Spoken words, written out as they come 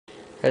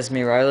That's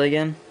me, Riley,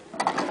 again.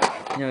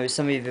 You know,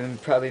 some of you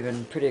have probably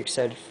been pretty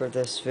excited for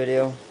this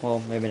video. Well,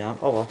 maybe not.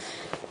 Oh well,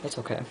 that's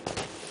okay.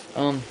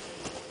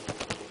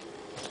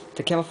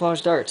 The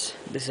camouflage darts.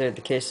 These are the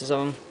cases of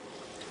them.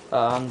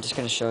 I'm just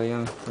gonna show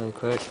you really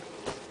quick.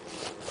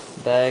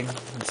 Bag,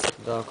 it's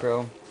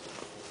Velcro.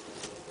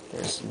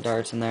 There's some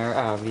darts in there,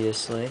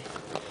 obviously.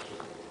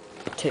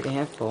 Take a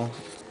handful.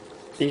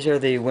 These are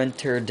the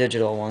winter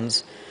digital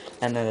ones,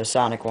 and they're the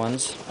sonic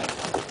ones.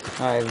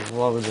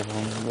 What was it?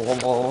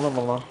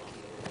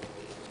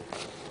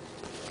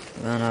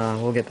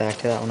 Then we'll get back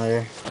to that one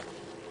later.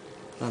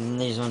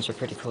 These ones are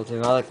pretty cool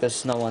too. I like the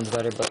snow ones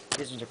better, but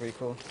these ones are pretty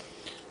cool.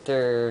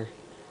 They're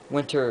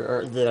winter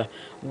or the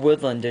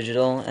woodland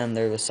digital, and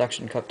they're the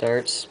suction cup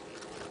darts.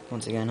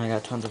 Once again, I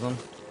got tons of them.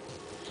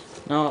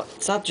 Now,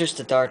 it's not just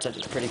the darts that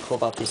is pretty cool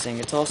about these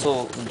things. It's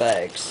also the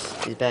bags.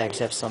 These bags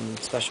have some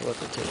special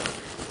with it too.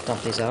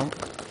 Dump these out.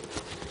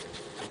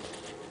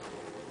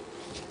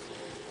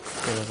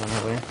 Put those on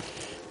that way.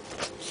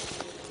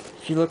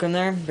 If you look in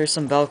there, there's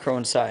some Velcro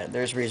inside.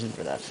 There's reason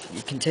for that.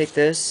 You can take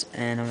this,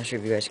 and I'm not sure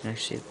if you guys can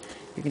actually see it.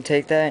 You can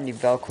take that and you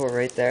Velcro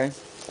right there.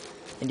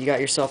 And you got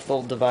yourself a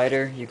little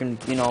divider. You can,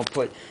 you know,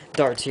 put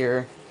darts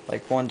here.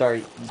 Like one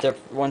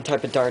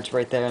type of darts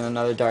right there and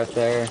another dart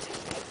there.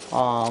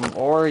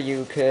 Or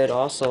you could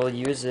also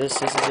use this.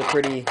 This is a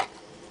pretty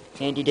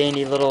handy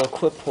dandy little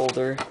clip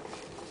holder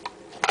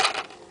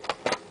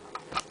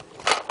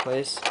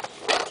place.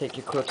 Take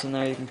your clips in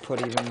there. You can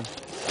put even,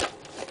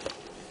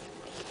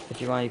 if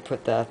you want, you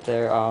put that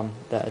there.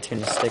 That it's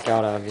gonna stick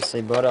out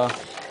obviously. But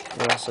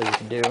what also you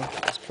can do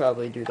is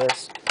probably do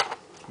this.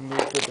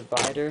 Move the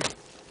divider.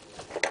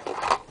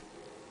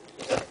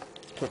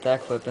 Put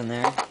that clip in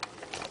there.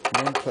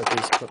 And then put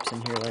these clips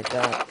in here like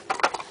that.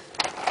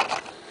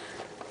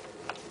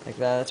 Like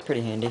that. That's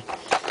pretty handy.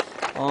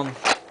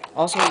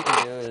 Also what you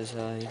can do is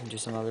you can do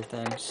some other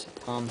things.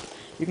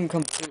 You can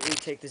completely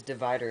take this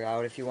divider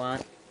out if you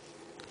want.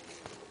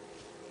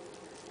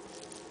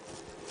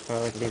 But I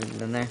like leaving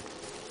it in there.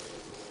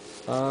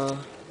 I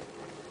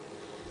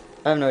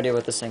have no idea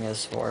what this thing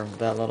is for,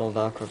 that little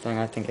Velcro thing.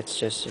 I think it's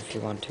just if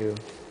you want to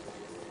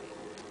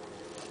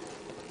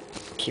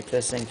keep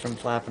this thing from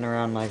flapping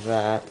around like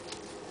that.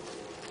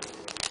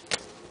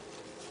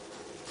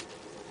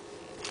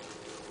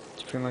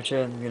 That's pretty much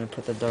it. I'm gonna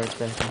put the darts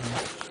back in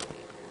here.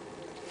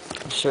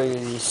 I'll show you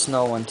the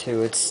snow one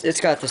too.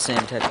 It's got the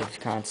same type of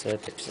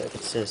concept, except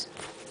it's just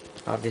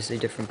obviously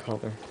different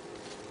color.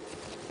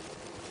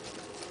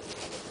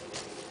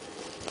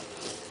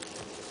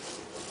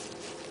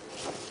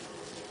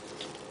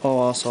 Oh,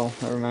 also,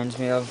 that reminds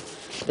me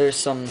of, there's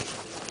some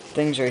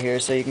things right here,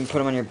 so you can put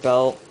them on your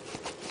belt.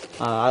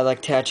 I like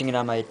attaching it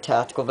on my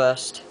tactical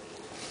vest.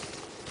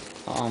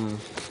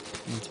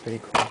 It's pretty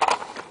cool.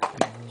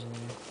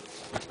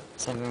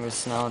 Same thing with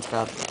snow, it's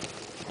got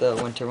the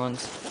winter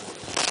ones.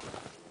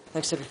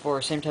 Like I said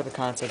before, same type of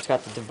concept, it's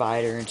got the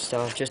divider and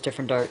stuff, just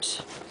different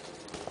darts.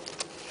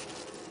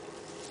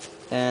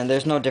 And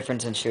there's no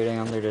difference in shooting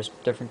them, they're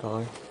just different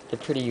color. They're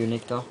pretty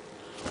unique though.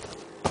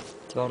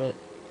 That's about it.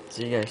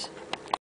 See you guys.